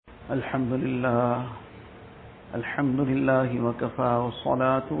الحمد لله وكفى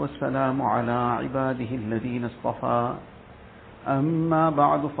والصلاة والسلام على عباده الذين اصطفى أما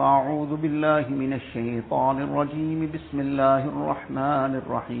بعد فأعوذ بالله من الشيطان الرجيم بسم الله الرحمن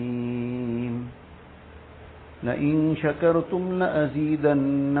الرحيم لئن شكرتم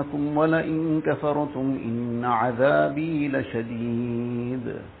لأزيدنكم ولئن كفرتم إن عذابي لشديد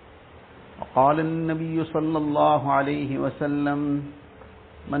وقال النبي صلى الله عليه وسلم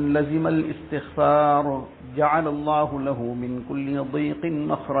من لزم الاستغفار جعل الله له من كل ضيق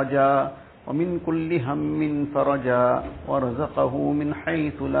مخرجا ومن كل هم فرجا ورزقه من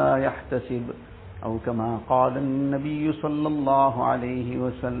حيث لا يحتسب أو كما قال النبي صلى الله عليه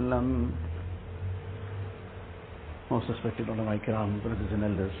وسلم. Most respected ulama kiram, brothers and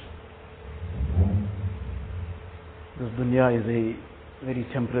elders, this dunya is a very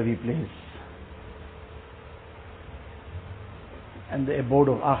temporary place, and the abode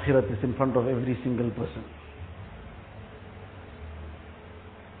of akhirat is in front of every single person.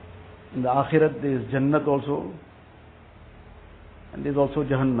 In the akhirat there is Jannat also, and there is also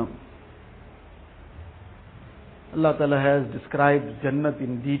Jahannam. Allah Ta'ala has described Jannat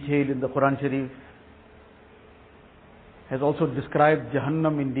in detail in the Quran Sharif, has also described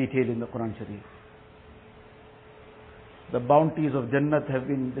Jahannam in detail in the Quran Sharif. The bounties of Jannat have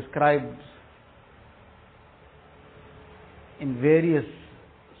been described in various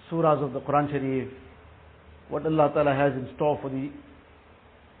surahs of the Quran Sharif, what Allah Ta'ala has in store for the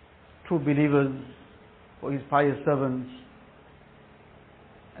true believers, for His pious servants.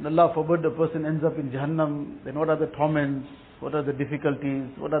 And Allah forbid a person ends up in Jahannam, then what are the torments, what are the difficulties,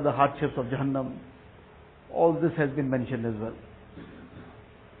 what are the hardships of Jahannam? All this has been mentioned as well.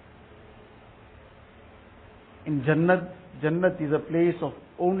 In Jannat is a place of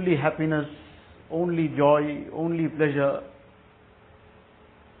only happiness, only joy, only pleasure.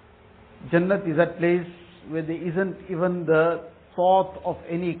 Jannat is that place where there isn't even the thought of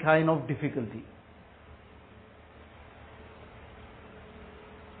any kind of difficulty.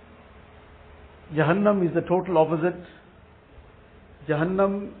 Jahannam is the total opposite.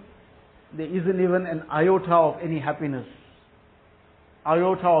 Jahannam, there isn't even an iota of any happiness,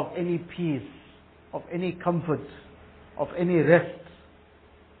 iota of any peace, of any comfort, of any rest.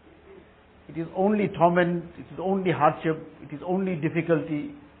 It is only torment, it is only hardship, it is only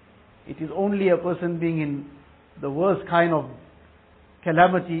difficulty. It is only a person being in the worst kind of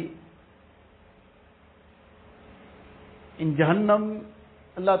calamity. In Jahannam,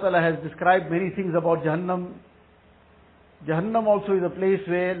 Allah Ta'ala has described many things about Jahannam. Jahannam also is a place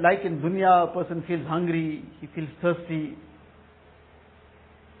where, like in dunya, a person feels hungry, he feels thirsty.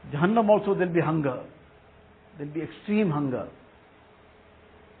 Jahannam also there will be hunger. There will be extreme hunger.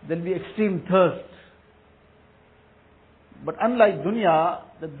 There will be extreme thirst. But unlike dunya,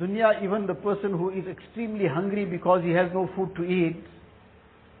 the dunya, even the person who is extremely hungry because he has no food to eat,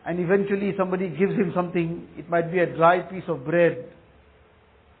 and eventually somebody gives him something, it might be a dry piece of bread,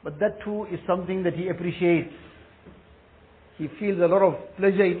 but that too is something that he appreciates. He feels a lot of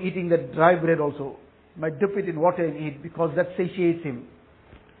pleasure in eating that dry bread also. He might dip it in water and eat because that satiates him.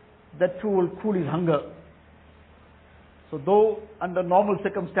 That too will cool his hunger. So though under normal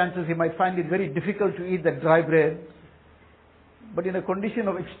circumstances he might find it very difficult to eat that dry bread, but in a condition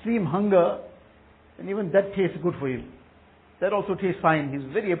of extreme hunger, and even that tastes good for him. That also tastes fine. He's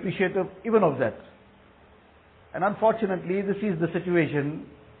very appreciative even of that. And unfortunately, this is the situation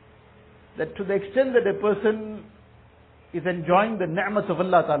that to the extent that a person is enjoying the ni'mat of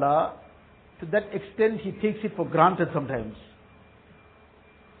Allah Ta'ala, to that extent he takes it for granted sometimes.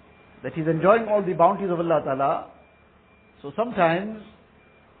 That he's enjoying all the bounties of Allah Ta'ala, so sometimes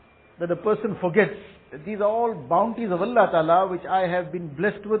that a person forgets that these are all bounties of Allah Ta'ala which I have been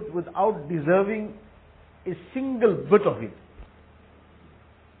blessed with without deserving a single bit of it.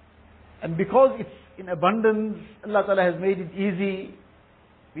 And because it's in abundance, Allah Ta'ala has made it easy,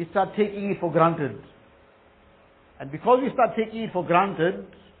 we start taking it for granted. And because we start taking it for granted,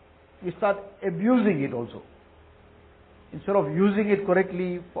 we start abusing it also. Instead of using it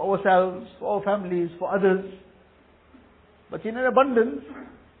correctly for ourselves, for our families, for others. But in an abundance,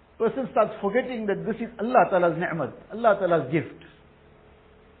 person starts forgetting that this is Allah Ta'ala's ni'mat, Allah Ta'ala's gift.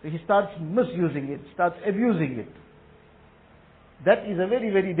 So he starts misusing it, starts abusing it. That is a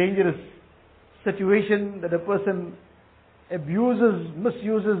very, very dangerous situation, that a person abuses,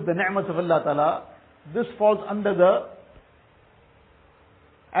 misuses the ni'mat of Allah Ta'ala. This falls under the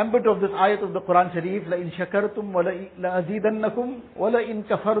ambit of this ayat of the Quran Sharif, لَإِن شَكَرْتُمْ لَأَزِيدَنَّكُمْ وَلَإِن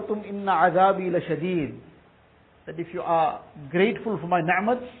كَفَرْتُمْ إِنَّ عَذَابِي لَشَدِيدٌ. That if you are grateful for my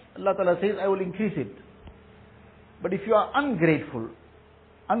ni'mats, Allah Ta'ala says, I will increase it. But if you are ungrateful,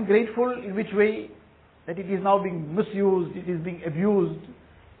 Ungrateful in which way? That it is now being misused, it is being abused,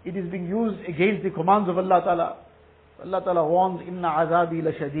 it is being used against the commands of Allah Ta'ala. Allah Ta'ala warns, Inna azabi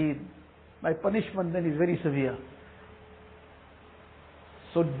la shadid. My punishment then is very severe.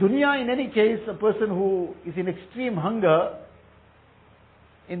 So dunya, in any case, a person who is in extreme hunger,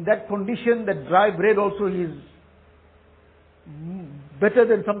 in that condition, that dry bread also is better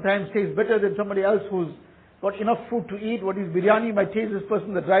than, sometimes tastes better than somebody else who's got enough food to eat. What is biryani might taste this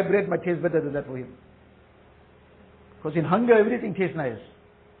person, the dry bread might taste better than that for him. Because in hunger, everything tastes nice.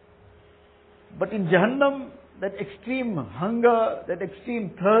 But in Jahannam, that extreme hunger, that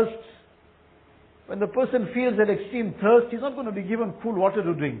extreme thirst, when the person feels that extreme thirst, he's not going to be given cool water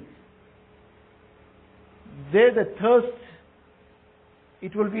to drink. There, the thirst,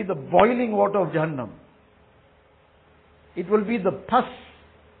 it will be the boiling water of Jahannam. It will be the pus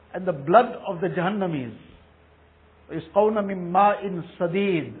and the blood of the Jahannamis. يُسْقَوْنَ مِن مَّاءٍ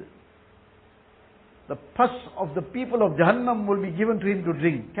صَدِيدٍ. The pus of the people of Jahannam will be given to him to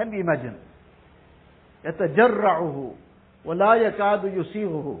drink. Can we imagine? يَتَجَرَّعُهُ وَلَا يَكَادُ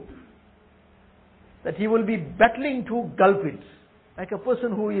يُسِيغُهُ. That he will be battling to gulp it. Like a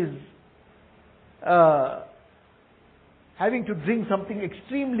person who is having to drink something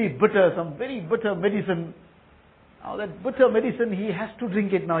extremely bitter, some very bitter medicine. Now that bitter medicine, he has to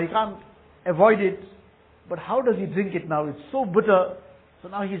drink it now. He can't avoid it. But how does he drink it now? It's so bitter. So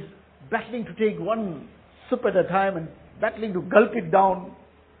now he's battling to take one sip at a time and battling to gulp it down.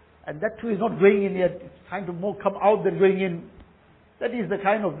 And that too is not going in yet. It's trying to more come out than going in. That is the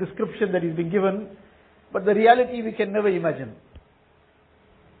kind of description that is being given. But the reality we can never imagine.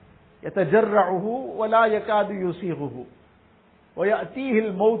 يَتَجَرَّعُهُ وَلَا يَكَادُ يُسِيغُهُ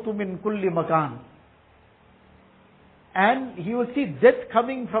وَيَأْتِيهِ الْمَوْتُ مِنْ كُلِّ مَكَانٍ. And he will see death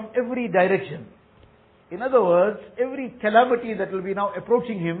coming from every direction. In other words, every calamity that will be now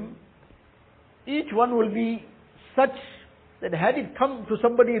approaching him, each one will be such that had it come to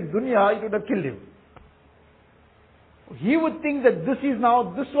somebody in dunya, it would have killed him. He would think that this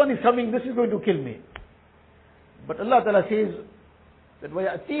one is coming, this is going to kill me. But Allah Ta'ala says that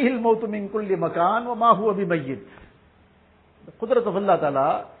وَيَأْتِيهِ الْمَوْتُ مِنْ كُلِّ مَكَانٍ وَمَا هُوَ بِمَيِّتٍ. The qudrat of Allah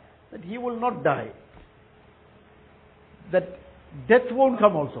Ta'ala, that he will not die. That death won't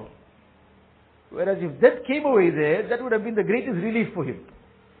come also. Whereas if death came away there, that would have been the greatest relief for him.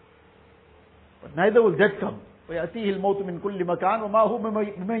 But neither will death come. وَيَأْتِيهِ الْمَوْتُ مِنْ كُلِّ مَكَانٍ وَمَا هُوَ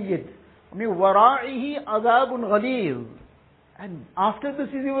بِمَيِّتٍ وَمِنْ وَرَائِهِ عَذَابٌ غَلِيظٌ. And after this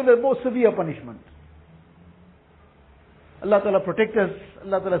is even a more severe punishment. Allah Ta'ala protect us,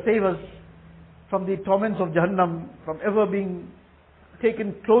 Allah Ta'ala save us from the torments of Jahannam, from ever being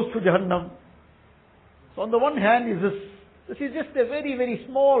taken close to Jahannam. So on the one hand is this is just a very, very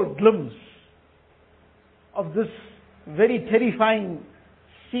small glimpse of this very terrifying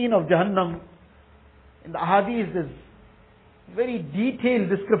scene of Jahannam. In the Ahadith, there's very detailed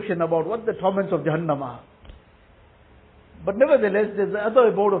description about what the torments of Jahannam are. But nevertheless, there's the other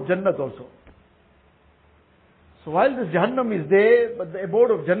abode of Jannat also. So while this Jahannam is there, but the abode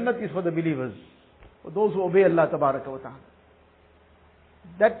of Jannat is for the believers, for those who obey Allah Tabaraka wa Ta'ala.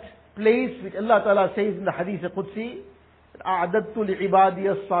 That place which Allah Ta'ala says in the Hadith Qudsi, أَعْدَدْتُ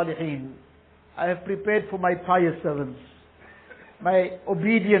لِعِبَادِيَ الصَّالِحِينَ. I have prepared for my pious servants, my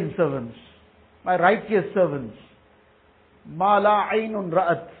obedient servants, my righteous servants, مَا لَا عَيْنٌ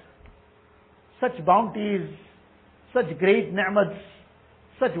رَأَتْ. Such bounties, such great ni'mats,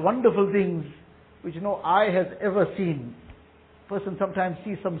 such wonderful things, which no eye has ever seen. Person sometimes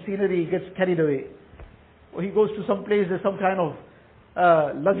sees some scenery, he gets carried away. Or he goes to some place, there's some kind of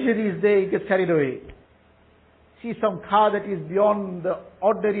luxuries there, he gets carried away. See some car that is beyond the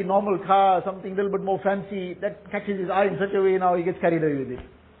ordinary normal car, something a little bit more fancy, that catches his eye in such a way, now he gets carried away with it.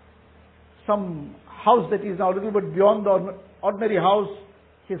 Some house that is now a little bit beyond the ordinary house,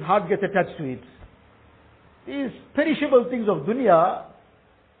 his heart gets attached to it. These perishable things of dunya,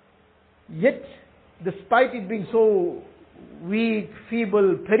 yet despite it being so weak,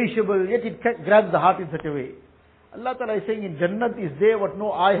 feeble, perishable, yet it grabs the heart in such a way. Allah Ta'ala is saying in Jannat is there what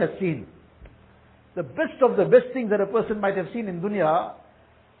no eye has seen. The best of the best things that a person might have seen in dunya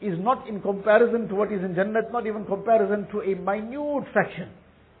is not in comparison to what is in Jannat, not even comparison to a minute fraction.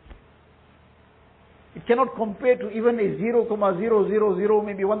 It cannot compare to even a 0,000,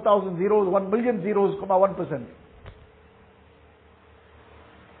 maybe 1,000 zeros, 1,000,000 zeros, 1%.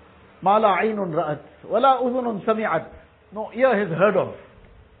 مَا لَا عَيْنٌ رَأَتْ وَلَا أُذُنٌ سَمِعَتْ. No ear has heard of.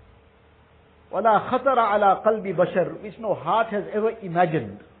 وَلَا خَطَرَ عَلَى قَلْبِ بَشَرٍ. Which no heart has ever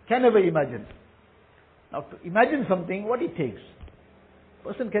imagined, can ever imagine. Now to imagine something, what it takes.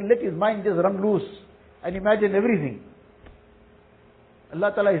 Person can let his mind just run loose and imagine everything.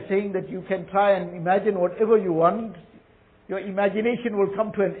 Allah Ta'ala is saying that you can try and imagine whatever you want. Your imagination will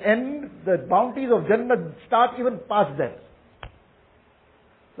come to an end. The bounties of Jannah start even past that.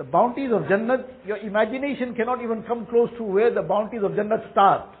 The bounties of Jannah, your imagination cannot even come close to where the bounties of Jannah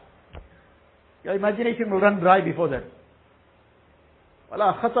start. Your imagination will run dry before that.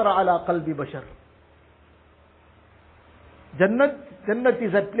 وَلَا خَطَرَ عَلَىٰ قَلْبِ بَشَرٍ. Jannat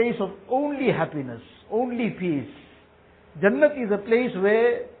is a place of only happiness, only peace. Jannat is a place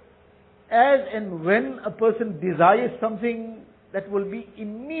where, as and when a person desires something, that will be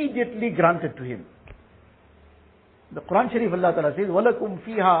immediately granted to him. The Quran Sharif, Allah Ta'ala says, وَلَكُمْ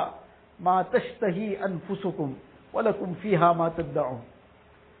فِيهَا مَا تَشْتَهِي أَنفُسُكُمْ وَلَكُمْ فِيهَا مَا تَدَّعُونَ.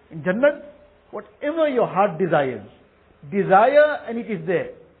 In Jannat, whatever your heart desires, desire and it is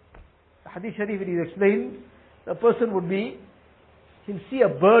there. The Hadith Sharif, it is explained, the person would be, he'll see a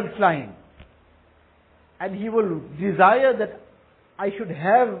bird flying, and he will desire that I should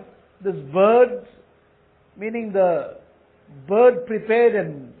have this bird, meaning the bird prepared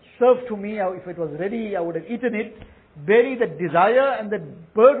and served to me. If it was ready, I would have eaten it. Bury that desire, and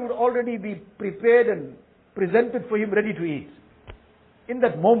that bird would already be prepared and presented for him ready to eat. In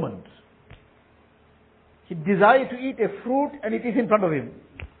that moment, he desired to eat a fruit and it is in front of him.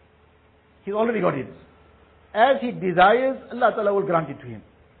 He's already got it. As he desires, Allah Ta'ala will grant it to him.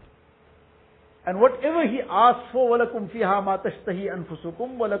 And whatever he asks for, وَلَكُمْ فِيهَا مَا تَشْتَهِي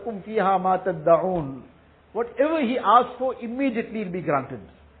أَنفُسُكُمْ وَلَكُمْ فِيهَا مَا تَدَّعُونَ. Whatever he asks for, immediately it will be granted.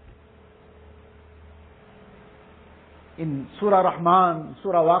 In Surah Rahman,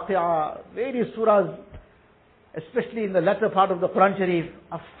 Surah Waqi'ah, various surahs, especially in the latter part of the Quran Sharif,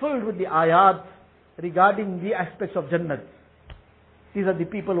 are filled with the ayat regarding the aspects of Jannat. These are the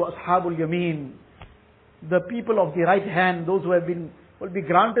people who Ashabul Yameen, the people of the right hand, those who will be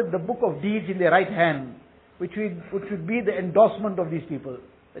granted the book of deeds in their right hand, which would be the endorsement of these people.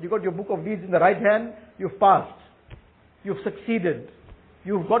 That you got your book of deeds in the right hand, you've passed, you've succeeded,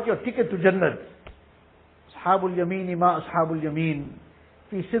 you've got your ticket to Jannat. Ashabul Yameen ma Ashabul Yameen,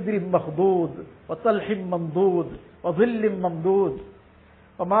 fi sidrin makhdud, wa talhim mamdud, wa dhillim mamdud,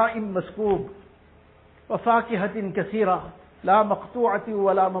 wa ma'im maskoob, wa fakihatin kathira, la maqtu'ati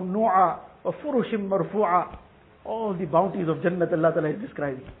wa la mamnu'a, wa furushim marfu'a. All the bounties of Jannat Allah Ta'ala is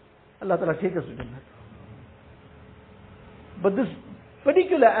describing. Allah Ta'ala take us to Jannat. But this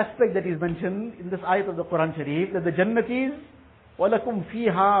particular aspect that is mentioned in this ayat of the Quran Sharif, that the Jannat is وَلَكُمْ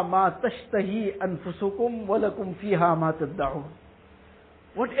فِيهَا مَا تَشْتَهِي أَنفُسُكُمْ وَلَكُمْ فِيهَا مَا تَدَّعُونَ.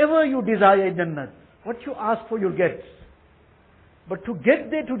 Whatever you desire in Jannat, what you ask for you'll get. But to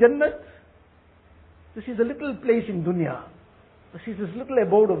get there to Jannat, this is a little place in dunya. This is this little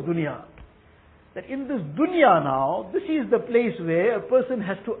abode of dunya. That in this dunya now, this is the place where a person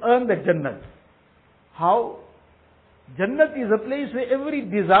has to earn that Jannat. How? Jannat is a place where every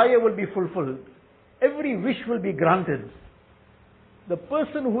desire will be fulfilled. Every wish will be granted. The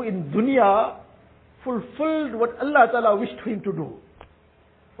person who in dunya fulfilled what Allah Ta'ala wished him to do.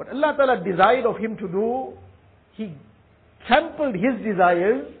 What Allah Ta'ala desired of him to do, he trampled his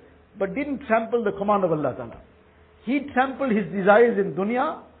desires, but didn't trample the command of Allah Ta'ala. He trampled his desires in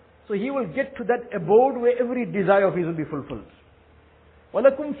dunya, so he will get to that abode where every desire of his will be fulfilled.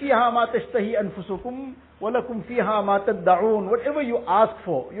 وَلَكُمْ فِيهَا مَا تَشْتَهِي أَنفُسُكُمْ وَلَكُمْ فِيهَا مَا تَدَّعُونَ. Whatever you ask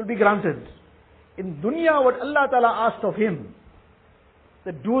for, you'll be granted. In dunya, what Allah Ta'ala asked of him,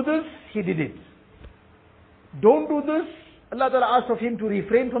 that do this, he did it. Don't do this, Allah Ta'ala asked of him to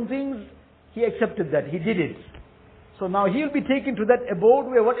refrain from things, he accepted that, he did it. So now he'll be taken to that abode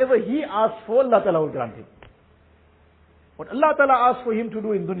where whatever he asks for, Allah Ta'ala will grant him. What Allah Ta'ala asked for him to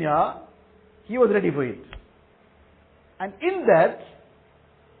do in dunya, he was ready for it. And in that,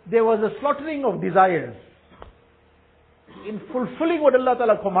 there was a slaughtering of desires. In fulfilling what Allah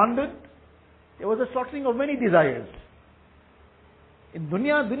Ta'ala commanded, there was a slaughtering of many desires. In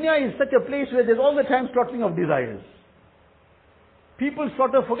dunya is such a place where there's all the time slaughtering of desires. People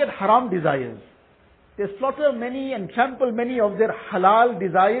forget haram desires. They slaughter many and trample many of their halal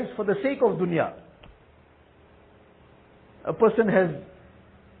desires for the sake of dunya. A person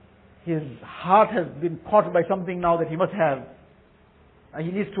his heart has been caught by something now that he must have. And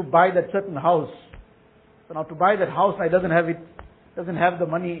he needs to buy that certain house. So now to buy that house, he doesn't have it, doesn't have the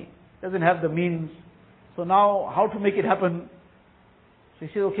money, doesn't have the means. So now how to make it happen? So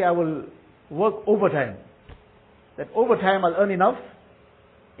he says, okay, I will work overtime. That overtime I'll earn enough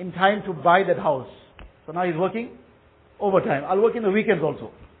in time to buy that house. So now he's working overtime. I'll work in the weekends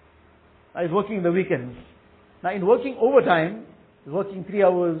also. Now he's working in the weekends. Now in working overtime, he's working 3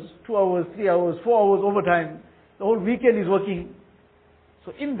 hours, 2 hours, 3 hours, 4 hours overtime. The whole weekend he's working.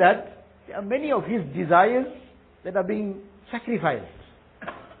 So in that, there are many of his desires that are being sacrificed.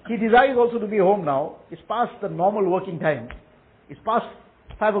 He desires also to be home now. It's past the normal working time. It's past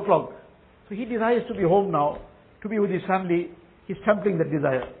 5 o'clock. So he desires to be home now, to be with his family. He's tempting that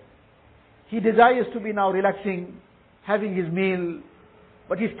desire. He desires to be now relaxing, having his meal,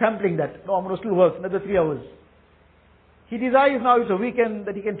 but he's tempting that. No, I'm going to still work another 3 hours. He desires now it's a weekend,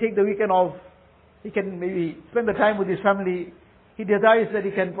 that he can take the weekend off. He can maybe spend the time with his family. He desires that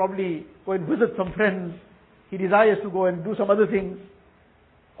he can probably go and visit some friends. He desires to go and do some other things.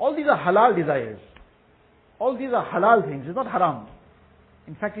 All these are halal desires. All these are halal things. It's not haram.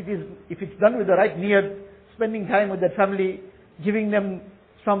 In fact, it is, if it's done with the right niyat, spending time with their family, giving them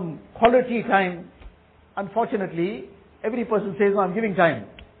some quality time. Unfortunately, every person says, no, I'm giving time.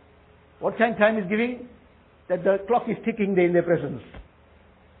 What kind of time is giving? That the clock is ticking there in their presence.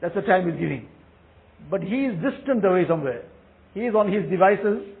 That's the time he's giving. But he is distant away somewhere. He is on his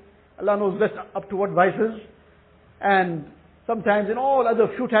devices. Allah knows best up to what vices. And sometimes in all other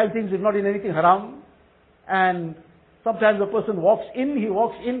futile things, if not in anything haram. And sometimes a person he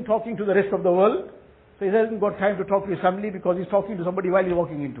walks in talking to the rest of the world. So he hasn't got time to talk to his family because he's talking to somebody while he's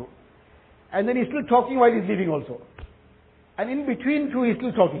walking into. And then he's still talking while he's leaving also. And in between too, he's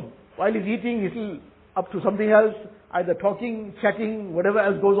still talking. While he's eating, he's still up to something else, either talking, chatting, whatever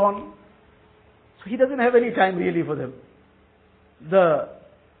else goes on. So he doesn't have any time really for them. The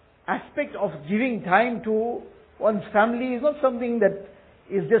aspect of giving time to one's family is not something that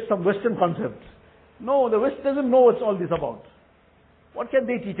is just some Western concept. No, the West doesn't know what's all this about. What can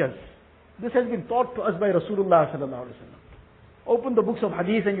they teach us? This has been taught to us by Rasulullah sallallahu alaihi wasallam. Open the books of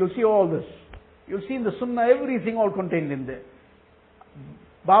hadith and you'll see all this. You'll see in the sunnah everything all contained in there.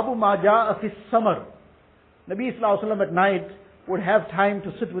 Babu ma ja'a fi samar. Nabi sallallahu alaihi wasallam at night would have time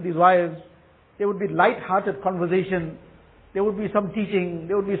to sit with his wives. There would be light-hearted conversation. There would be some teaching.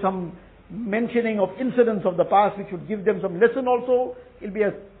 There would be some mentioning of incidents of the past which would give them some lesson also. It'll be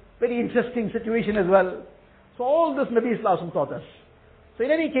a very interesting situation as well. So all this Nabi sallallahu alaihi wasallam taught us. So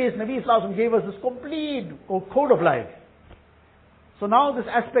in any case, Nabi sallallahu alaihi wasallam gave us this complete code of life. So now this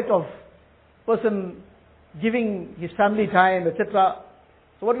aspect of person giving his family time, etc.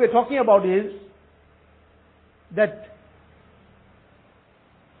 So what we're talking about is that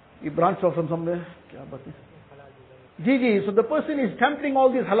we branched off from somewhere. So the person is tempting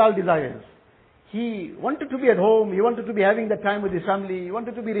all these halal desires. He wanted to be at home, he wanted to be having that time with his family, he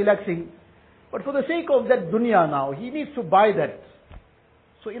wanted to be relaxing. But for the sake of that dunya now, he needs to buy that.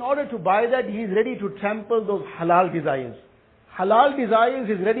 So in order to buy that, he is ready to trample those halal desires. Halal desires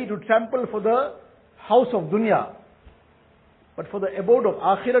is ready to trample for the house of dunya. But for the abode of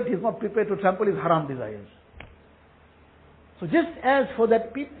akhirat, he is not prepared to trample his haram desires. So just as for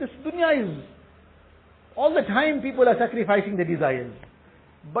that, this dunya is, all the time people are sacrificing their desires.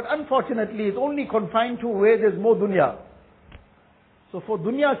 But unfortunately, it's only confined to where there's more dunya. So for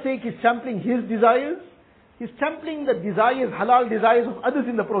dunya's sake, he's trampling his desires. He's trampling the desires, halal desires of others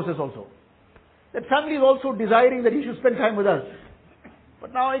in the process also. That family is also desiring that he should spend time with us.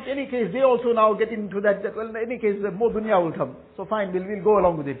 But now in any case, they also now get into that well, in any case, more dunya will come. So fine, we'll go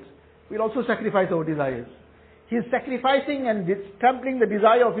along with it. We'll also sacrifice our desires. He is sacrificing and trampling the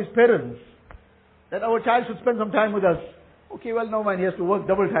desire of his parents. That our child should spend some time with us. Okay, well, no man, he has to work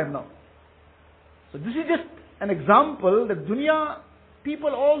double time now. So this is just an example that dunya,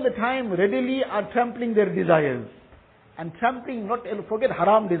 people all the time readily are trampling their desires. And trampling, not forget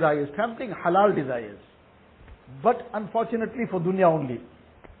haram desires, trampling halal desires. But unfortunately for dunya only.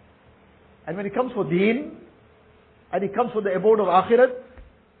 And when it comes for deen, and it comes for the abode of akhirat,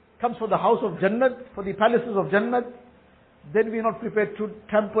 comes for the house of Jannat, for the palaces of Jannat, then we are not prepared to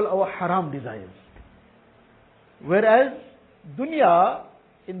trample our haram desires. Whereas dunya,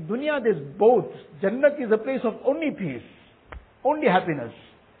 in dunya there's both. Jannat is a place of only peace, only happiness.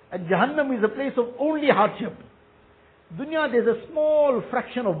 And Jahannam is a place of only hardship. Dunya there's a small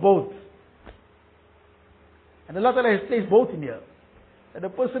fraction of both. And Allah Ta'ala has placed both in here. That a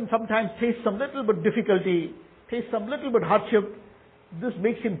person sometimes tastes some little bit difficulty, tastes some little bit hardship. This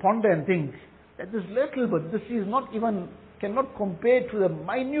makes him ponder and think that this little bit, this is not even, cannot compare to the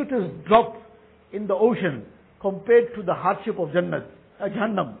minutest drop in the ocean compared to the hardship of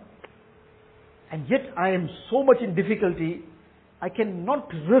Jahannam. And yet I am so much in difficulty, I cannot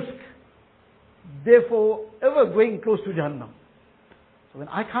risk, therefore, ever going close to Jahannam. So when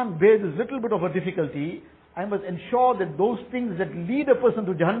I can't bear this little bit of a difficulty, I must ensure that those things that lead a person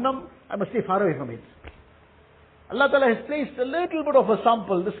to Jahannam, I must stay far away from it. Allah Ta'ala has placed a little bit of a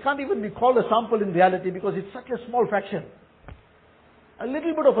sample. This can't even be called a sample in reality because it's such a small fraction. A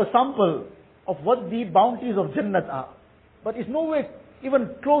little bit of a sample of what the bounties of Jannat are. But it's nowhere even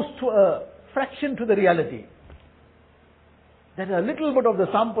close to a fraction to the reality. That a little bit of the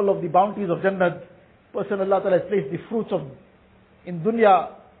sample of the bounties of Jannat, person Allah Ta'ala has placed the fruits of, in dunya,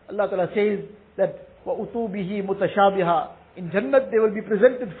 Allah Ta'ala says that, وَأُتُوا بِهِ مُتَشَابِهًا. In Jannat they will be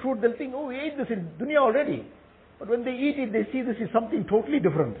presented fruit, they'll think, oh, we ate this in dunya already. But when they eat it, they see this is something totally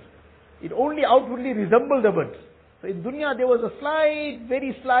different. It only outwardly resembled a bit. So in dunya there was a slight,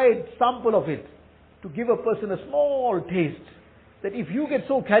 very slight sample of it, to give a person a small taste. That if you get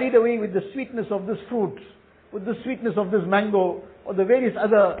so carried away with the sweetness of this fruit, with the sweetness of this mango, or the various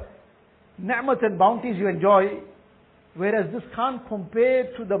other ni'mat and bounties you enjoy, whereas this can't compare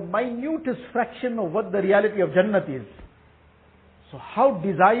to the minutest fraction of what the reality of Jannat is. So how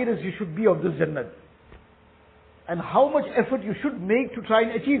desirous you should be of this Jannat, and how much effort you should make to try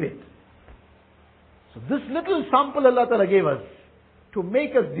and achieve it. So this little sample Allah Ta'ala gave us, to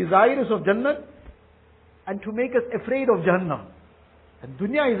make us desirous of Jannat, and to make us afraid of Jahannam. And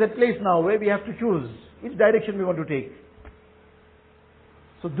dunya is that place now where we have to choose which direction we want to take.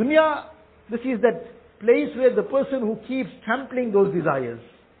 So dunya, this is that place where the person who keeps trampling those desires,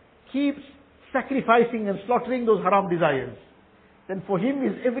 keeps sacrificing and slaughtering those haram desires, then for him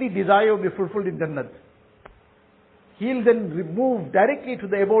is every desire will be fulfilled in Jannat. He'll then move directly to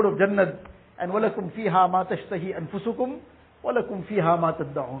the abode of Jannat, and وَلَكُمْ فِيهَا مَا تَشْتَهِي أَنفُسُكُمْ وَلَكُمْ فِيهَا مَا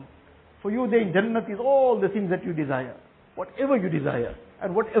تَدَّعُونَ. For you there in Jannat is all the things that you desire, whatever you desire,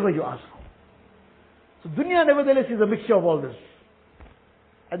 and whatever you ask for. So dunya nevertheless is a mixture of all this.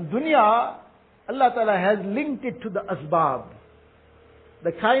 And dunya, Allah Ta'ala has linked it to the asbab.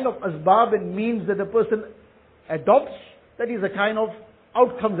 The kind of asbab and means that the person adopts, that is the kind of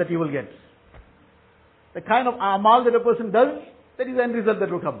outcomes that he will get. The kind of a'mal that a person does, that is the end result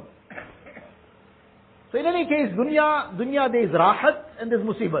that will come. So in any case, dunya there is rahat and there is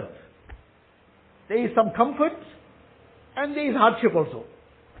musibat. There is some comfort and there is hardship also.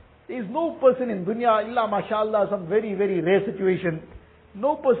 There is no person in dunya, illa mashallah, some very, very rare situation.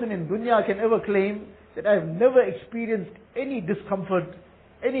 No person in dunya can ever claim that I have never experienced any discomfort,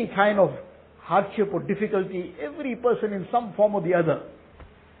 any kind of hardship or difficulty. Every person in some form or the other.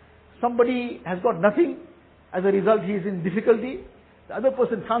 Somebody has got nothing, as a result he is in difficulty. The other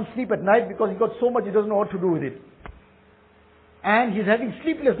person can't sleep at night because he got so much he doesn't know what to do with it. And he's having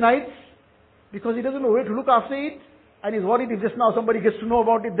sleepless nights because he doesn't know where to look after it, and he's worried if just now somebody gets to know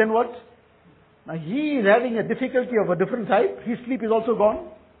about it, then what? Now he is having a difficulty of a different type. His sleep is also gone.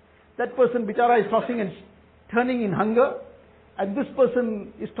 That person, bichara, is tossing and turning in hunger, and this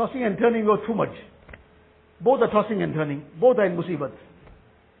person is tossing and turning out too much. Both are tossing and turning. Both are in musibat.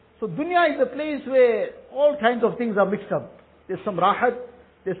 So dunya is a place where all kinds of things are mixed up. There's some rahat,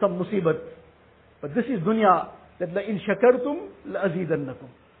 there's some musibat. But this is dunya, that la in shakartum la azidannakum.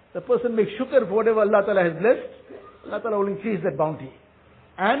 The person makes shukr for whatever Allah Ta'ala has blessed, Allah Ta'ala will increase that bounty.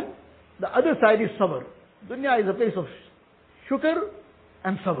 And the other side is sabr. Dunya is a place of shukr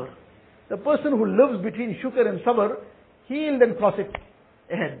and sabr. The person who lives between shukr and sabr, he will then cross it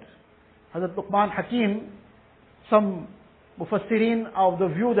ahead. Hazrat Luqman Hakim, some mufassirin of the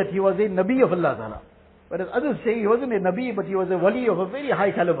view that he was a Nabi of Allah Ta'ala. Whereas others say he wasn't a Nabi, but he was a wali of a very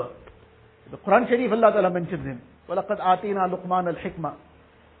high caliber. The Quran Sharif, Allah Ta'ala mentions him. وَلَقَدْ آتِينَا لُقْمَانَ الْحِكْمَةِ.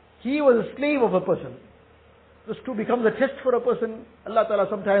 He was a slave of a person. This too becomes a test for a person. Allah Ta'ala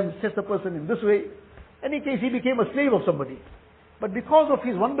sometimes tests a person in this way. In any case, he became a slave of somebody. But because of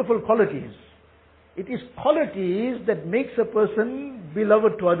his wonderful qualities, it is qualities that makes a person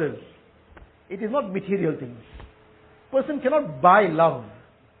beloved to others. It is not material things. Person cannot buy love.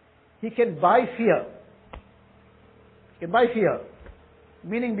 He can buy fear. He can buy fear.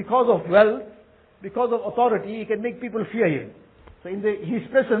 Meaning because of wealth, because of authority, he can make people fear him. So in his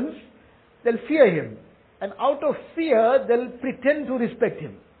presence, they'll fear him. And out of fear, they'll pretend to respect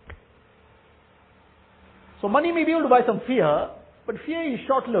him. So money may be able to buy some fear, but fear is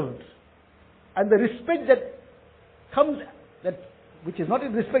short-lived. And the respect that comes, which is not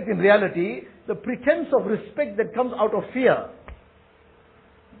in respect in reality, the pretense of respect that comes out of fear,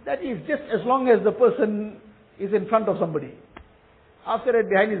 that is just as long as the person is in front of somebody. After that,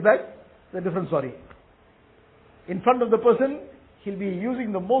 behind his back, it's a different story. In front of the person, he'll be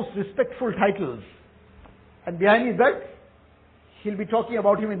using the most respectful titles. And behind his back, he'll be talking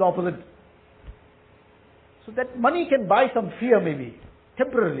about him in the opposite. So that money can buy some fear maybe,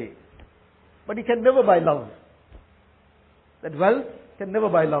 temporarily. But it can never buy love. That wealth can never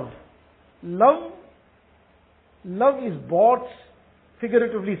buy love. Love is bought,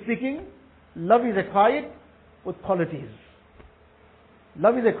 figuratively speaking. Love is acquired with qualities.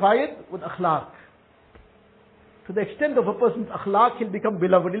 Love is acquired with akhlaq. To the extent of a person's akhlaq, he'll become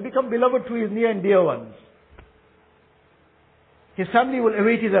beloved. He'll become beloved to his near and dear ones. His family will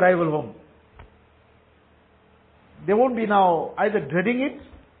await his arrival home. they won't be now either dreading it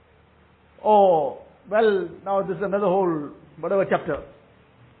or, well, now this is another whole, whatever chapter.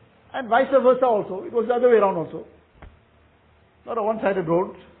 And vice versa also. It was the other way around also. Not a one-sided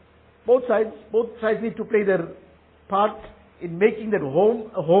road. Both sides need to play their part in making that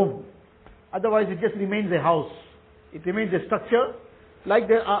home a home. Otherwise it just remains a house. It remains a structure. Like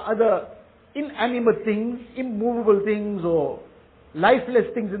there are other inanimate things, immovable things or lifeless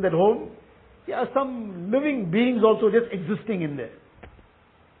things in that home. There are some living beings also just existing in there.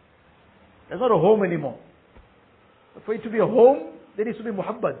 It's not a home anymore. But for it to be a home, there needs to be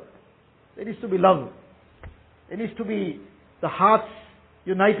muhabbat. There needs to be love. There needs to be the hearts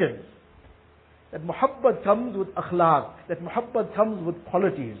united. That muhabbat comes with akhlaq. That muhabbat comes with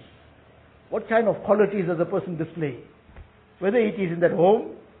qualities. What kind of qualities does a person display? Whether it is in that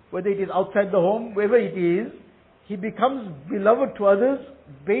home, whether it is outside the home, wherever it is, he becomes beloved to others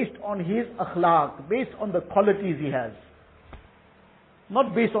based on his akhlaq, based on the qualities he has.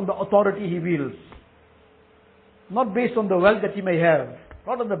 Not based on the authority he wields. Not based on the wealth that he may have.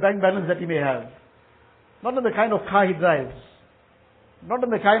 Not on the bank balance that he may have. Not on the kind of car he drives. Not on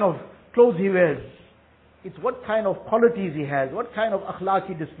the kind of clothes he wears. It's what kind of qualities he has, what kind of akhlaq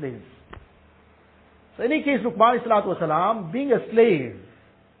he displays. So in any case, Luqman salatu wasalam, being a slave,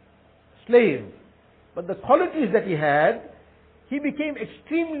 but the qualities that he had, he became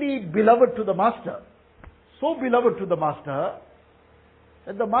extremely beloved to the master. So beloved to the master,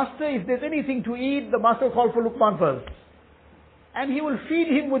 that the master, if there's anything to eat, the master called for Luqman first. And he will feed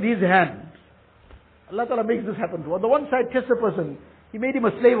him with his hand. Allah Ta'ala makes this happen to. On the one side, tests a person. He made him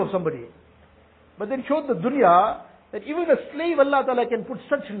a slave of somebody. But then showed the dunya that even a slave, Allah Ta'ala can put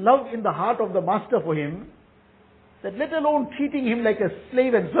such love in the heart of the master for him, that let alone treating him like a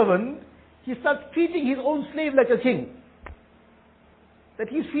slave and servant, he starts treating his own slave like a king. That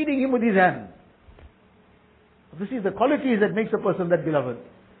he's feeding him with his hand. This is the qualities that makes a person that beloved.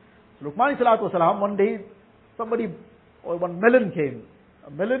 So Luqman salatu wasalam, one day, one melon came.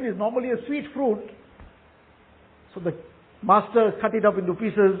 A melon is normally a sweet fruit. So the master cut it up into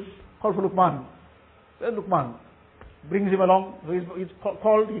pieces, called for Luqman. Where's Luqman? Brings him along. So he's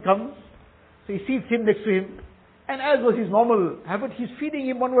called, he comes. So he seats him next to him. And as was his normal habit, he's feeding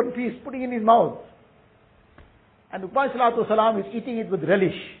him one piece, putting it in his mouth. And Luqman salatu wasalam is eating it with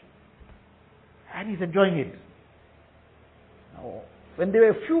relish. And he's enjoying it. Now, when there were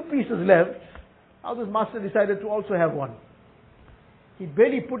a few pieces left, now this master decided to also have one. He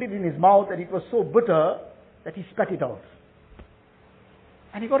barely put it in his mouth and it was so bitter that he spat it out.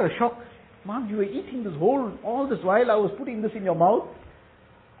 And he got a shock. Man, you were eating this all this while I was putting this in your mouth,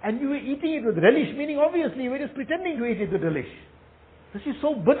 and you were eating it with relish, meaning obviously you were just pretending to eat it with relish. This is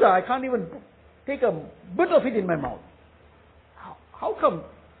so bitter, I can't even take a bit of it in my mouth. How come?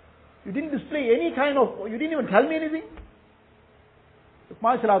 You didn't display any kind of, you didn't even tell me anything?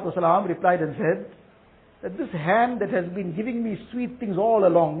 Luqman salatu wasalam replied and said, that this hand that has been giving me sweet things all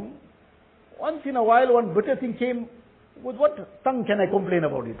along, once in a while one bitter thing came, with what tongue can I complain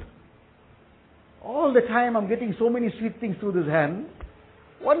about it? All the time I'm getting so many sweet things through this hand.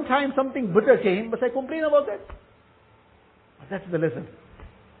 One time something bitter came, but I complain about that. But that's the lesson.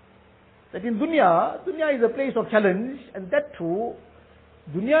 That in dunya is a place of challenge, and that too,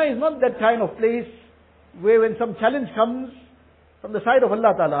 dunya is not that kind of place where when some challenge comes from the side of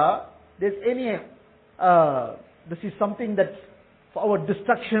Allah Ta'ala, there's any, this is something that's for our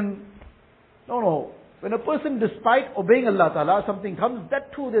destruction. No. When a person, despite obeying Allah Ta'ala, something comes,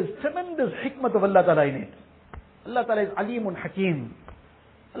 that too, there's tremendous hikmat of Allah Ta'ala in it. Allah Ta'ala is Alimun Hakim.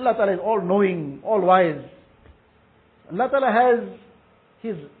 Allah Ta'ala is all-knowing, all-wise. Allah Ta'ala has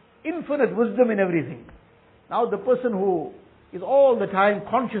His infinite wisdom in everything. Now the person who is all the time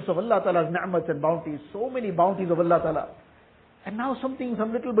conscious of Allah Ta'ala's ni'mat and bounties, so many bounties of Allah Ta'ala, and now some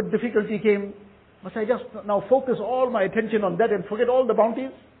little bit difficulty came, must I just now focus all my attention on that and forget all the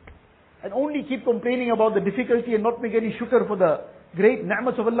bounties? And only keep complaining about the difficulty and not make any shukr for the great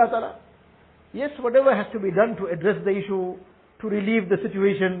ni'mats of Allah Ta'ala? Yes, whatever has to be done to address the issue, to relieve the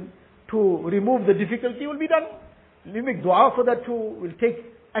situation, to remove the difficulty will be done. We make dua for that too. We'll take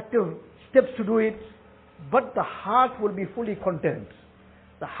active steps to do it. But the heart will be fully content.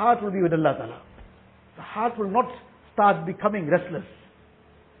 The heart will be with Allah Ta'ala. The heart will not start becoming restless.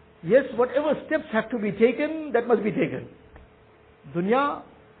 Yes, whatever steps have to be taken, that must be taken. Dunya,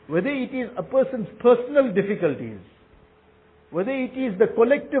 whether it is a person's personal difficulties, whether it is the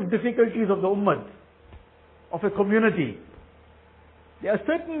collective difficulties of the ummah, of a community, there are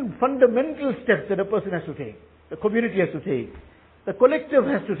certain fundamental steps that a person has to take. The community has to take. The collective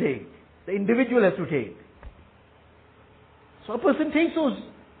has to take. The individual has to take. So a person takes those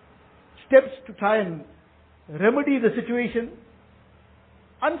steps to try and remedy the situation.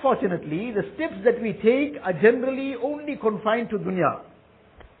 Unfortunately, the steps that we take are generally only confined to dunya.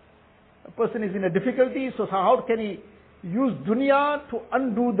 A person is in a difficulty, so how can he use dunya to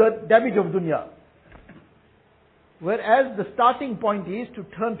undo the damage of dunya? Whereas the starting point is to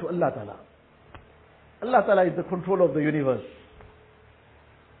turn to Allah Ta'ala. Allah Ta'ala is the controller of the universe.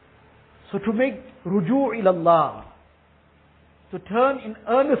 So to make ruju' ilallah, to turn in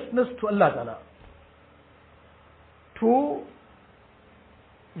earnestness to Allah Ta'ala, to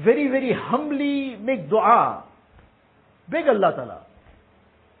very, very humbly make dua, beg Allah Ta'ala,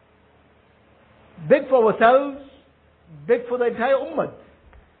 beg for ourselves, beg for the entire ummah.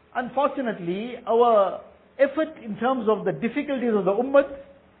 Unfortunately, our effort in terms of the difficulties of the ummah,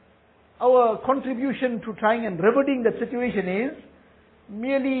 our contribution to trying and remedying that situation is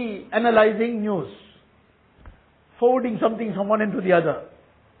merely analyzing news, forwarding something from one end to the other,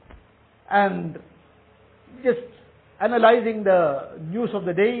 and just analyzing the news of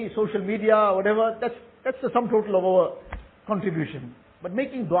the day, social media, whatever. That's the sum total of our contribution. But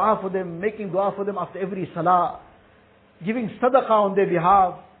making dua for them after every salah, giving sadaqah on their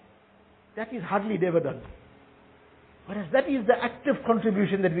behalf, that is hardly ever done. Whereas that is the active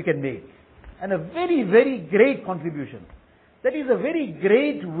contribution that we can make. And a very, very great contribution. That is a very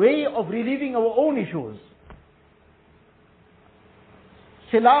great way of relieving our own issues.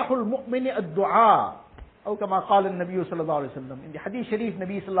 Silahul mu'mini ad-du'a. Or kama qala an-Nabi sallallahu alayhi wa sallam. In the hadith sharif,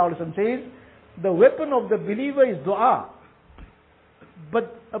 Nabi sallallahu alayhi wa sallam says, the weapon of the believer is dua.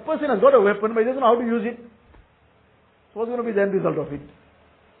 But a person has got a weapon, but he doesn't know how to use it. So what's going to be the end result of it?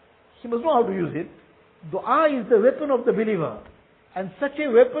 He must know how to use it. Dua is the weapon of the believer. And such a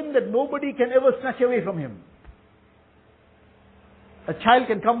weapon that nobody can ever snatch away from him. A child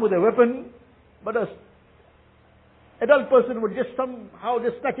can come with a weapon, but an adult person would just somehow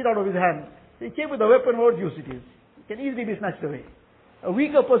just snatch it out of his hand. He came with a weapon, what use it is? It can easily be snatched away. A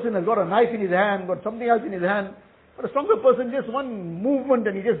weaker person has got a knife in his hand, got something else in his hand. But a stronger person, just one movement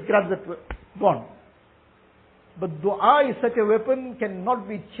and he just grabs it, gone. But dua is such a weapon, cannot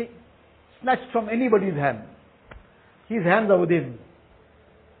be snatched from anybody's hand. His hands are within.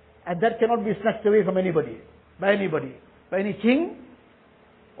 And that cannot be snatched away from anybody. By any king,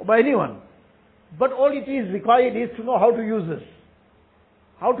 or by anyone. But all it is required is to know how to use this.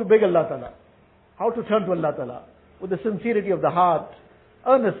 How to beg Allah Ta'ala. How to turn to Allah Ta'ala. With the sincerity of the heart.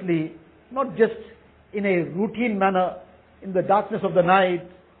 Earnestly. Not just in a routine manner. In the darkness of the night.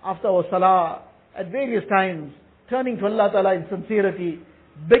 After our salah. At various times. Turning to Allah Ta'ala in sincerity.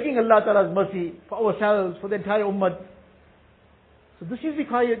 Begging Allah Ta'ala's mercy. For ourselves. For the entire ummah. So this is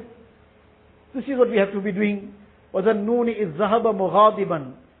required. This is what we have to be doing. وَذَنُّونِ إِذْ ذَهَبَ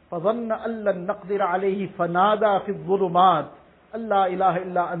مُغَاضِبًا فَظَنَّ أَن لَّن نَّقْدِرَ عَلَيْهِ فَنَادَى فِي الظُّلُمَاتِ أَلَّا إِلَهَ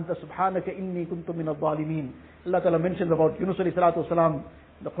إِلَّا أَنْتَ سُبْحَانَكَ إِنِّي كُنْتُ مِنَ الظَّالِمِينَ. Allah Ta'ala mentions about Yunus alayhi salatu wasalam,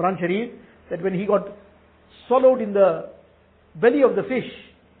 the Quran Sharif, that when he got swallowed in the belly of the fish,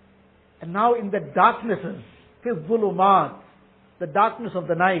 and now in the darknesses, فِي الظُّلُمَاتِ, the darkness of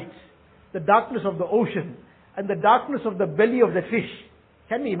the night, the darkness of the ocean, and the darkness of the belly of the fish.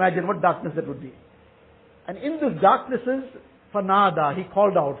 Can we imagine what darkness that would be? And in these darknesses, fanada, he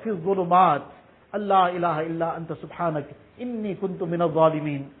called out, fil zulumat, Allah ilaha illa anta subhanak, inni kuntu min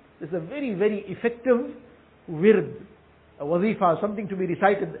al-zalimin. This is a very, very effective wird, a wazifa, something to be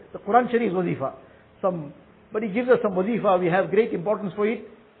recited. The Quran Sharif wazifa. Somebody gives us some wazifa, we have great importance for it.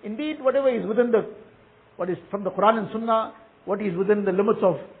 Indeed, whatever is within what is from the Quran and Sunnah, what is within the limits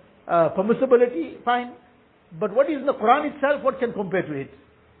of permissibility, fine. But what is in the Quran itself, what can compare to it?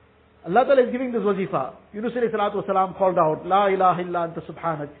 Allah Ta'ala is giving this wazifa. Yunus alayhi salatu wasalam called out, La ilaha illa anta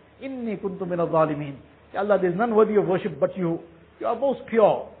subhanak, inni kuntu min al-zalimin. Allah, there is none worthy of worship but you. You are most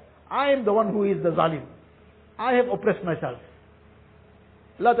pure. I am the one who is the zalim. I have oppressed myself.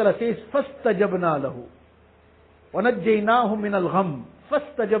 Allah Ta'ala says, فَاسْتَجَبْنَا لَهُ وَنَجَّيْنَاهُ مِنَ الْغَمِّ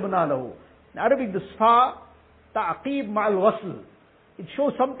فَاسْتَجَبْنَا لَهُ. In Arabic, this fa, ta'aqib ma'al wasl. It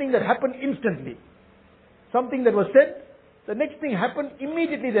shows something that happened instantly. Something that was said, the next thing happened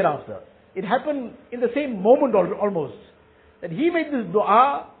immediately thereafter. It happened in the same moment almost. That he made this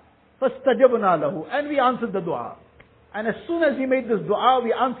dua, فَاسْتَجَبْنَا لَهُ, and we answered the dua. And as soon as he made this dua,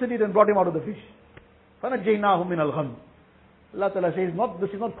 we answered it and brought him out of the fish. فَنَجَّيْنَاهُ مِنَ الْغَمِّ. Allah Ta'ala says, this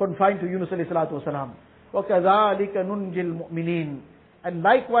is not confined to Yunus alayhi salatu wasalam. وَكَذَلِكَ نُنْجِي الْمُؤْمِنِينَ. And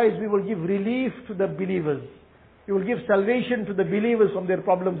likewise we will give relief to the believers. We will give salvation to the believers from their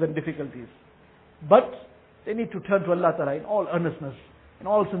problems and difficulties. But they need to turn to Allah Ta'ala in all earnestness, in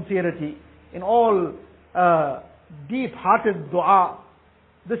all sincerity, in all deep-hearted dua.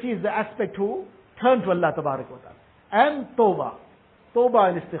 This is the aspect to turn to Allah Ta'ala. And tawbah. Tawbah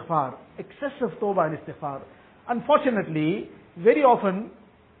and istighfar. Excessive tawbah and istighfar. Unfortunately, very often,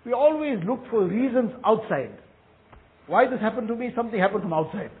 we always look for reasons outside. Why this happened to me? Something happened from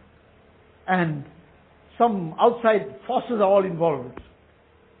outside. And some outside forces are all involved.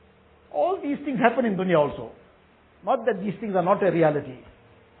 All these things happen in dunya also. Not that these things are not a reality.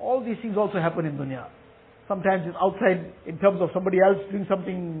 All these things also happen in dunya. Sometimes it's outside in terms of somebody else doing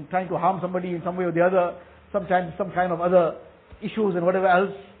something, trying to harm somebody in some way or the other. Sometimes some kind of other issues and whatever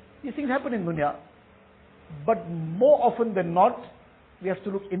else. These things happen in dunya. But more often than not, we have to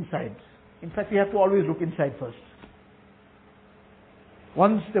look inside. In fact, we have to always look inside first.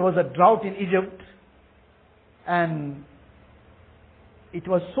 Once there was a drought in Egypt, and it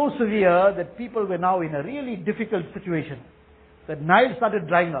was so severe that people were now in a really difficult situation. The Nile started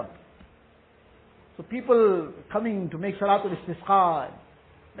drying up. So people coming to make Salatul Istisqa,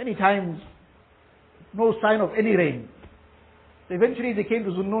 many times, no sign of any rain. So eventually they came to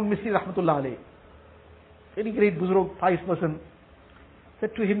Zunnun Misri Rahmatullah alayh. Very great Buzurg, pious person,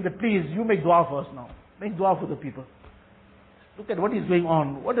 said to him that please, you make dua for us now. Make dua for the people. Look at what is going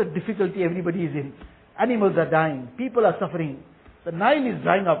on. What a difficulty everybody is in. Animals are dying. People are suffering. The Nile is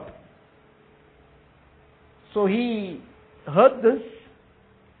drying up. So he heard this.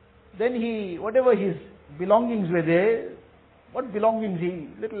 Then whatever his belongings were there, what belongings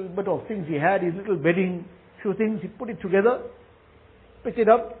little bit of things he had, his little bedding, few things, he put it together, picked it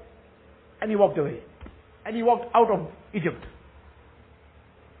up, and he walked away. And he walked out of Egypt.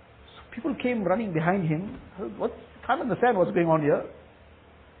 So people came running behind him. Can't understand what's going on here.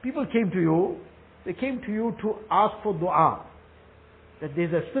 People came to you. They came to you to ask for dua. That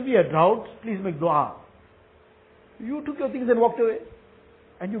there's a severe drought, please make dua. You took your things and walked away.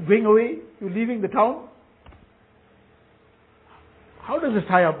 And you're going away, you're leaving the town. How does this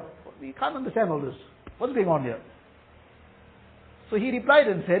tie up? We can't understand all this. What's going on here? So he replied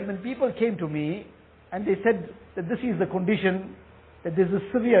and said, when people came to me and they said that this is the condition, that there's a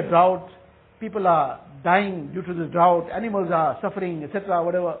severe drought, people are dying due to this drought, animals are suffering, etc.,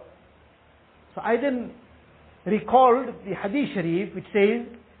 whatever. So I then recalled the Hadith Sharif which says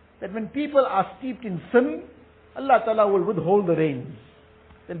that when people are steeped in sin, Allah Ta'ala will withhold the rains.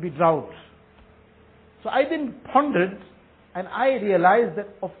 There'll be drought. So I then pondered and I realized that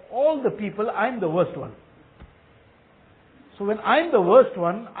of all the people, I'm the worst one. So when I'm the worst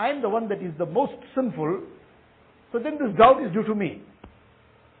one, I'm the one that is the most sinful, so then this drought is due to me.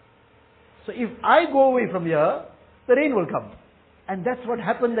 So if I go away from here, the rain will come. And that's what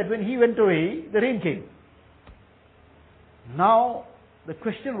happened, that when he went away, the rain came. Now, the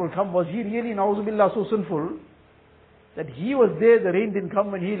question will come, was he really, na'uzubillah, so sinful that he was there, the rain didn't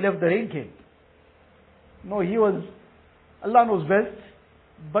come, when he left, the rain came? No, he was, Allah knows best,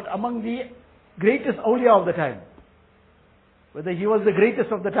 but among the greatest awliya of the time. Whether he was the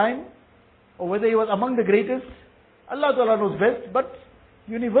greatest of the time, or whether he was among the greatest, Allah Ta'ala knows best, but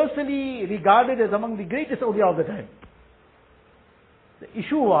universally regarded as among the greatest awliya of the time. The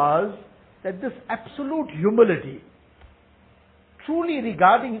issue was that this absolute humility, truly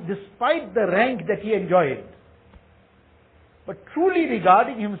regarding, despite the rank that he enjoyed, but truly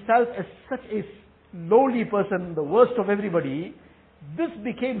regarding himself as such a lowly person, the worst of everybody, this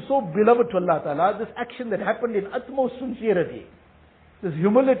became so beloved to Allah Ta'ala, this action that happened in utmost sincerity, this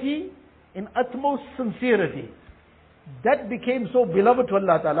humility in utmost sincerity, that became so beloved to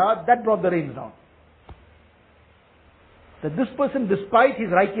Allah Ta'ala, that brought the rains down. That this person, despite his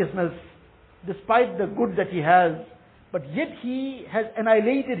righteousness, despite the good that he has, but yet he has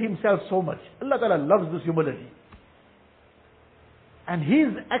annihilated himself so much. Allah Ta'ala loves this humility. And his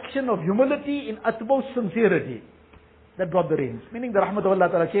action of humility in utmost sincerity, that brought the rains. Meaning the rahmat of Allah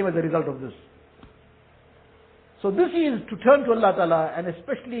Ta'ala came as a result of this. So this is to turn to Allah Ta'ala, and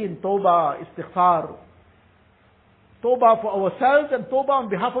especially in tawbah, istighfar, tawbah for ourselves and tawbah on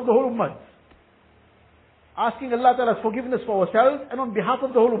behalf of the whole ummah. Asking Allah Ta'ala's forgiveness for ourselves and on behalf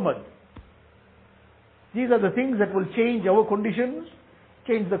of the whole ummah. These are the things that will change our conditions,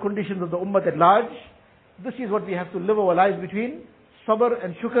 change the conditions of the ummah at large. This is what we have to live our lives between, sabr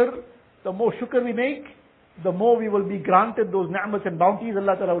and shukr. The more shukr we make, the more we will be granted those ni'mats and bounties.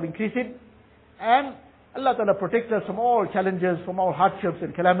 Allah Ta'ala will increase it. And Allah Ta'ala protects us from all challenges, from all hardships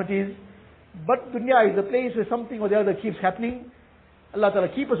and calamities. But dunya is a place where something or the other keeps happening. Allah Ta'ala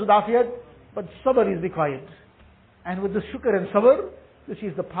keep us with afiyat, but sabr is required. And with the shukr and sabr, this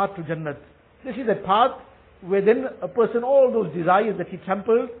is the path to Jannat. This is a path where then a person, all those desires that he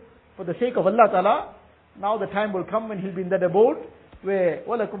trampled for the sake of Allah Ta'ala, now the time will come when he'll be in that abode where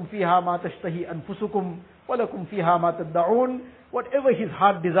وَلَكُمْ فِيهَا مَا تَشْتَهِي أَنفُسُكُمْ وَلَكُمْ فِيهَا مَا تَدَّعُونَ. Whatever his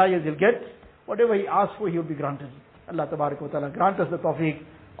heart desires he'll get, whatever he asks for he'll be granted. Allah Tabarak wa Ta'ala grant us the tawfiq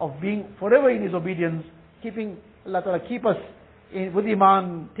of being forever in his obedience.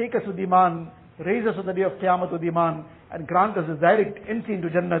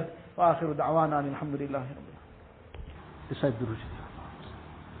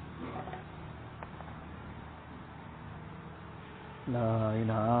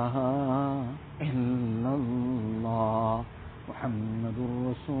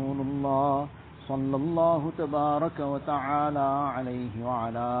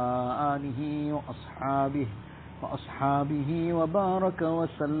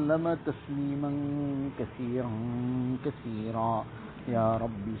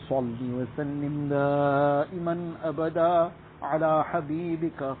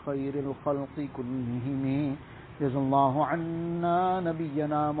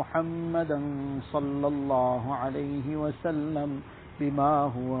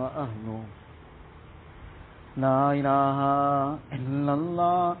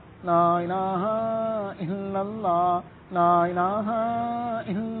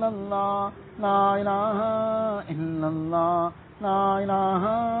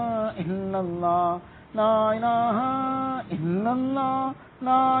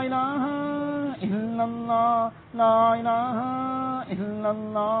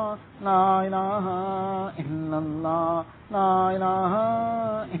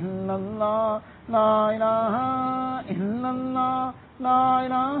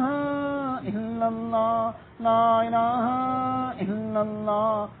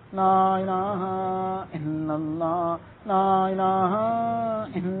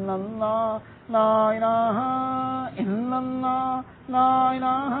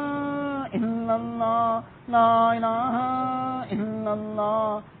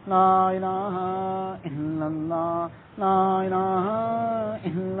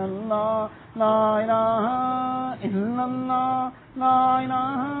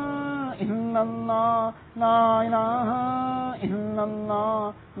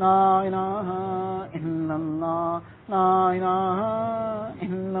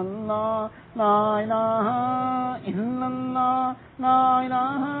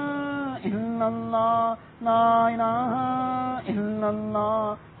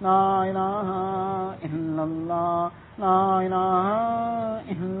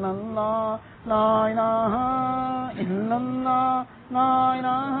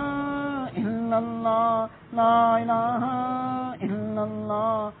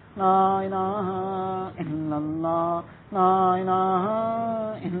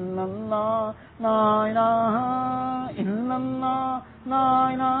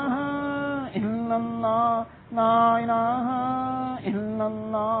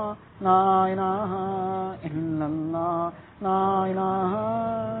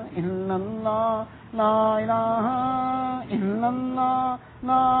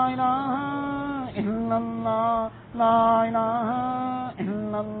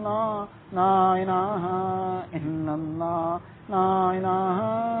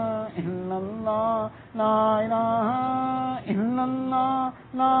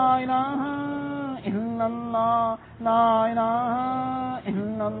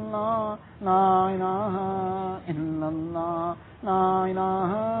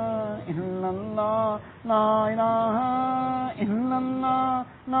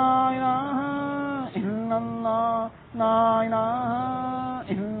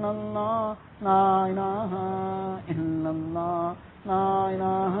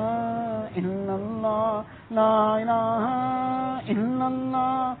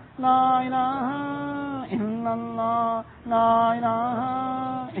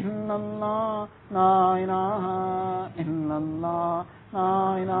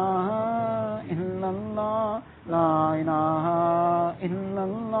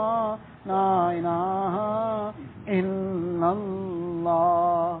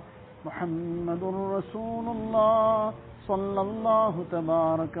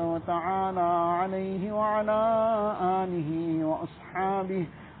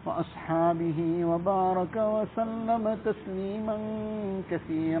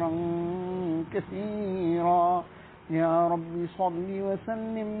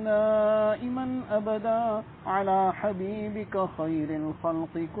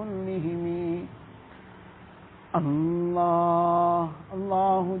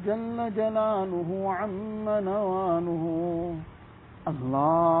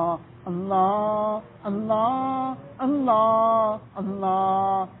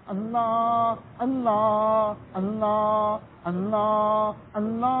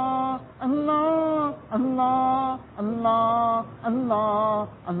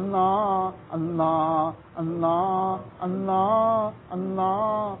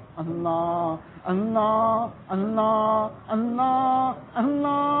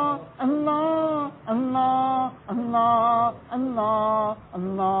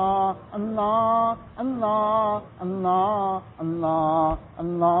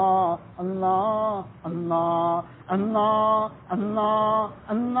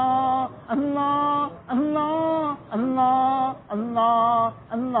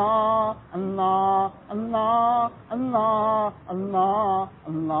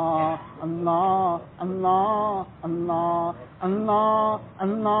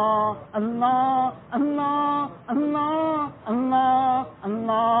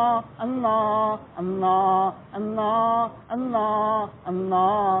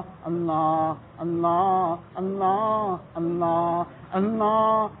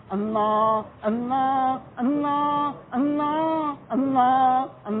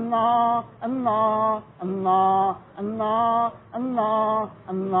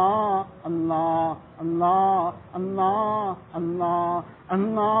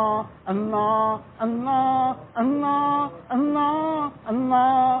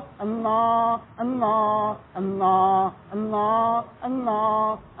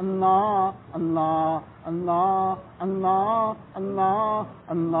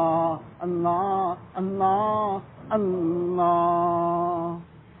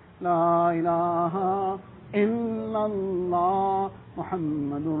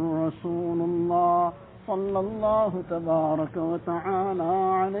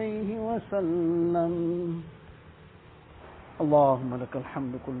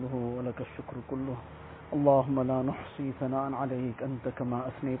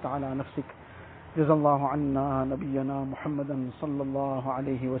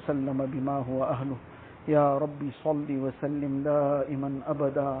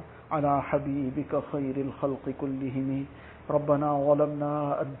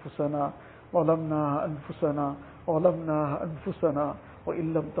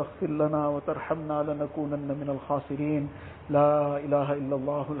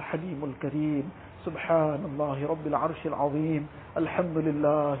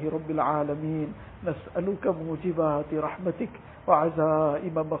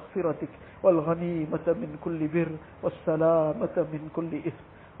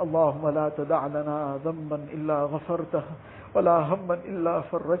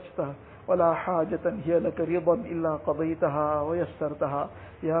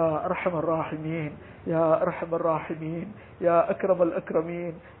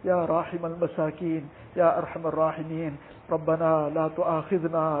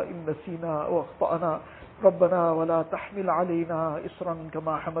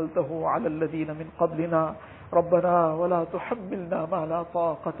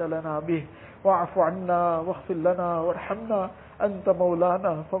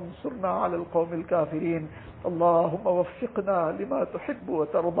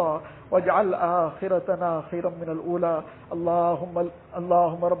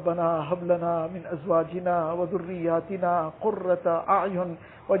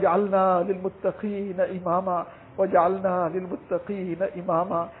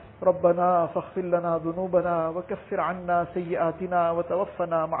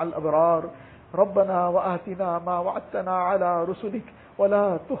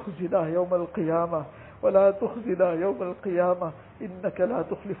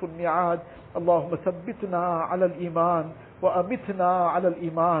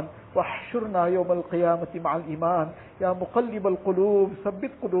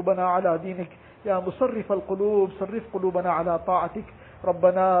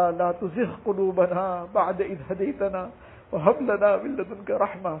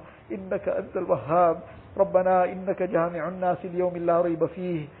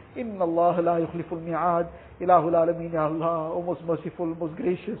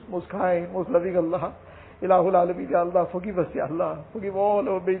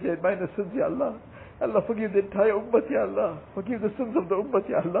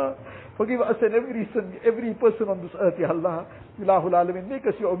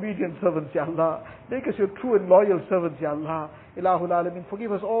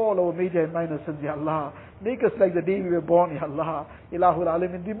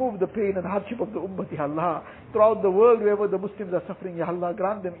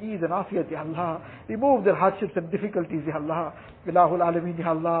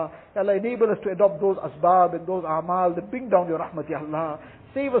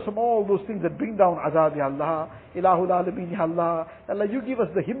 Save us from all those things that bring down azab, Ya Allah. Ilahul Alameen, Ya Allah. Allah, you give us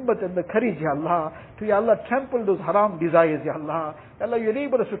the himmat and the courage, Ya Allah, to, Ya Allah, trample those haram desires, Ya Allah. Allah, you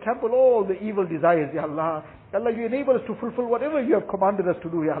enable us to trample all the evil desires, Ya Allah. Allah, you enable us to fulfill whatever you have commanded us to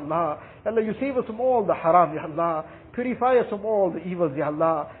do, Ya Allah. Allah, you save us from all the haram, Ya Allah. Purify us from all the evils, Ya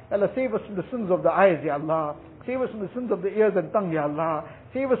Allah. Allah, save us from the sins of the eyes, Ya Allah. Save us from the sins of the ears and tongue, Ya Allah.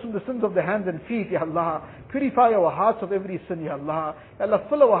 Save us from the sins of the hands and feet, Ya Allah. Purify our hearts of every sin, Ya Allah. Allah,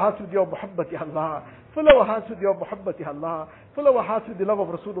 fill our hearts with your muhabbat, Ya Allah. Fill our hearts with your muhabbat, Ya Allah. Fill our hearts with the love of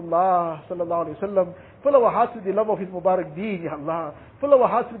Rasulullah sallallahu alaihi wasallam. Fill our hearts with the love of His Mubarak Deen, Ya Allah. Fill our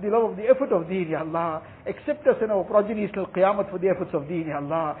hearts with the love of the effort of Deen, Ya Allah. Accept us and our progeny till Qiyamah for the efforts of Deen, Ya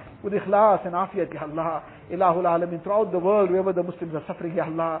Allah. With ikhlas and afiyat, Ya Allah. Ilahul Alameen, throughout the world, wherever the Muslims are suffering, Ya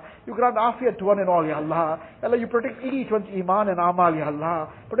Allah. You grant afiyat to one and all, Ya Allah. Allah, you protect each one's iman and amal, Ya Allah.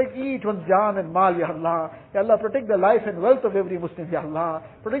 Protect each one's jaan and mal, Ya Allah. Ya Allah, protect the life and wealth of every Muslim, Ya Allah.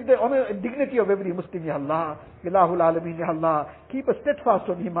 Protect the honor and dignity of every Muslim, Ya Allah. Ilahul Alameen, Ya Allah. Keep us steadfast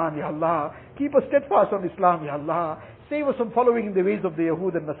on iman, Ya Allah. Keep us steadfast on Islam, Ya Allah. Save us from following in the ways of the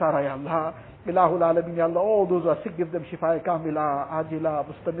Yahud and Nasara, Ya Allah. Ilahul Alameen, Ya Allah. All those who are sick, give them shifaa kamila, ajila,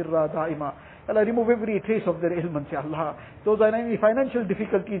 mustamirra, daima. Allah, remove every trace of their ailments, Ya Allah. Those are in any financial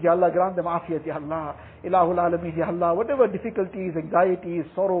difficulties, Ya Allah, grant them afiyat, Ya Allah. Ilahul Alameen, Ya Allah. Whatever difficulties, anxieties,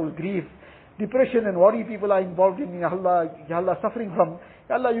 sorrows, grief, depression and worry people are involved in, Ya Allah, suffering from,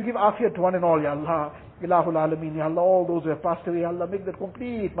 Ya Allah, you give afiyat to one and all, Ya Allah. Ilahul Alameen, Ya Allah, all those who have passed away, Ya Allah, make that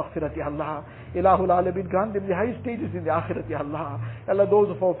complete maghfirat, Ya Allah. Ilahul Alameen, grant them the highest stages in the akhirat, Ya Allah. Ya Allah,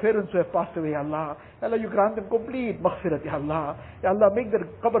 those of our parents who have passed away, Ya Allah. Ya Allah, you grant them complete maghfirat, Ya Allah. Ya Allah, make their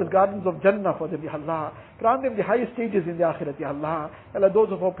qabrs gardens of Jannah for them, Ya Allah. Grant them the highest stages in the akhirat, Ya Allah. Ya Allah,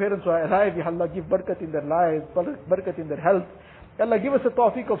 those of our parents who are alive, Ya Allah, give barakat in their lives, barakat in their health. Ya Allah, give us a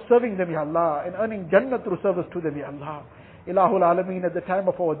tawfiq of serving them, Ya Allah, and earning Jannah through service to them, Ya Allah. Ilahul Alameen, at the time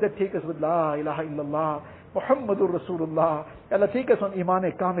of our death, take us with La ilaha illallah, Muhammadur Rasulullah. Allah, take us on Iman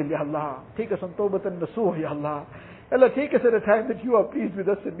Kamil, Ya Allah. Take us on Tawbat and Nasuh, Ya Allah. Allah, take us at a time that you are pleased with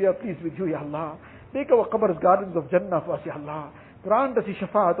us and we are pleased with you, Ya Allah. Make our qabrs gardens of Jannah for us, Ya Allah. Grant us the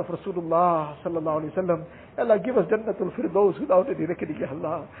shafaat of Rasulullah sallallahu alayhi wa sallam. Allah, give us Jannatul Firdaus without any reckoning, Ya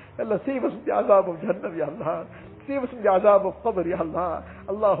Allah. Allah, save us from the azab of Jannah, Ya Allah. Save us from the azab of Qabr, Ya Allah.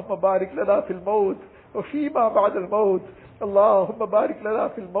 Allahumma barik lana fil maut, wa fima ba'd al maut. اللهم بارك لنا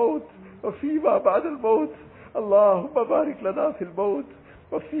في الموت وفيما بعد الموت. اللهم بارك لنا في الموت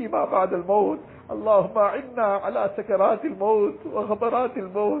وفيما بعد الموت. اللهم أعنا على سكرات الموت وغبرات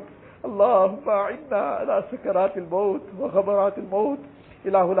الموت. اللهم أعنا على سكرات الموت وغبرات الموت.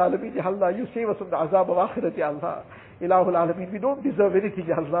 Ilahul Alameen, Ya Allah, you save us from the azab of akhirat, Ya Allah. Ilahul Alameen, we don't deserve anything,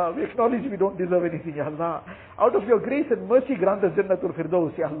 Ya Allah. We acknowledge we don't deserve anything, Ya Allah. Out of your grace and mercy, grant us Jannatul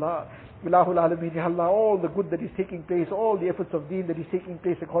Firdaus, Ya Allah. Ilahul Alameen, Ya Allah, all the good that is taking place, all the efforts of deen that is taking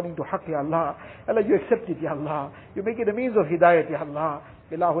place according to haqq, Ya Allah. Allah, you accept it, Ya Allah. You make it a means of hidayat, Ya Allah.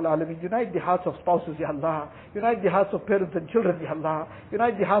 Ilahul Alameen, unite the hearts of spouses, Ya Allah. Unite the hearts of parents and children, Ya Allah.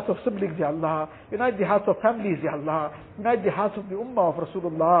 Unite the hearts of siblings, Ya Allah. Unite the hearts of families, Ya Allah. Unite the hearts of the ummah of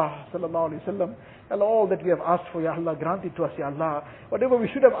Rasulullah sallallahu alaihi wasallam. Allah, all that we have asked for, Ya Allah, grant it to us, Ya Allah. Whatever we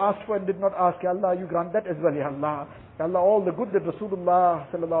should have asked for and did not ask, Ya Allah, you grant that as well, Ya Allah. Ya Allah, all the good that Rasulullah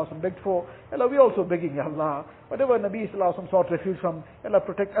sallallahu alaihi wasallam begged for, Ya Allah, we also begging, Ya Allah. Whatever Nabi sallallahu alaihi wasallam sought refuge from, Ya Allah,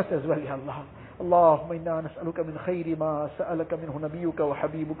 protect us as well, Ya Allah. اللهم إنا نسألك من خير ما سألك منه نبيك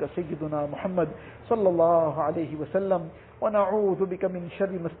وحبيبك سيدنا محمد صلى الله عليه وسلم ونعوذ بك من شر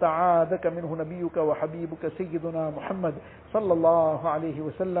ما استعاذك منه نبيك وحبيبك سيدنا محمد صلى الله عليه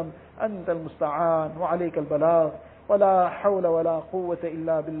وسلم أنت المستعان وعليك البلاغ ولا حول ولا قوة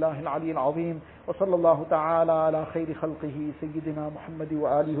إلا بالله العلي العظيم وصلى الله تعالى على خير خلقه سيدنا محمد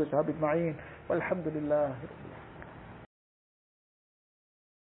وآله وصحبه أجمعين والحمد لله.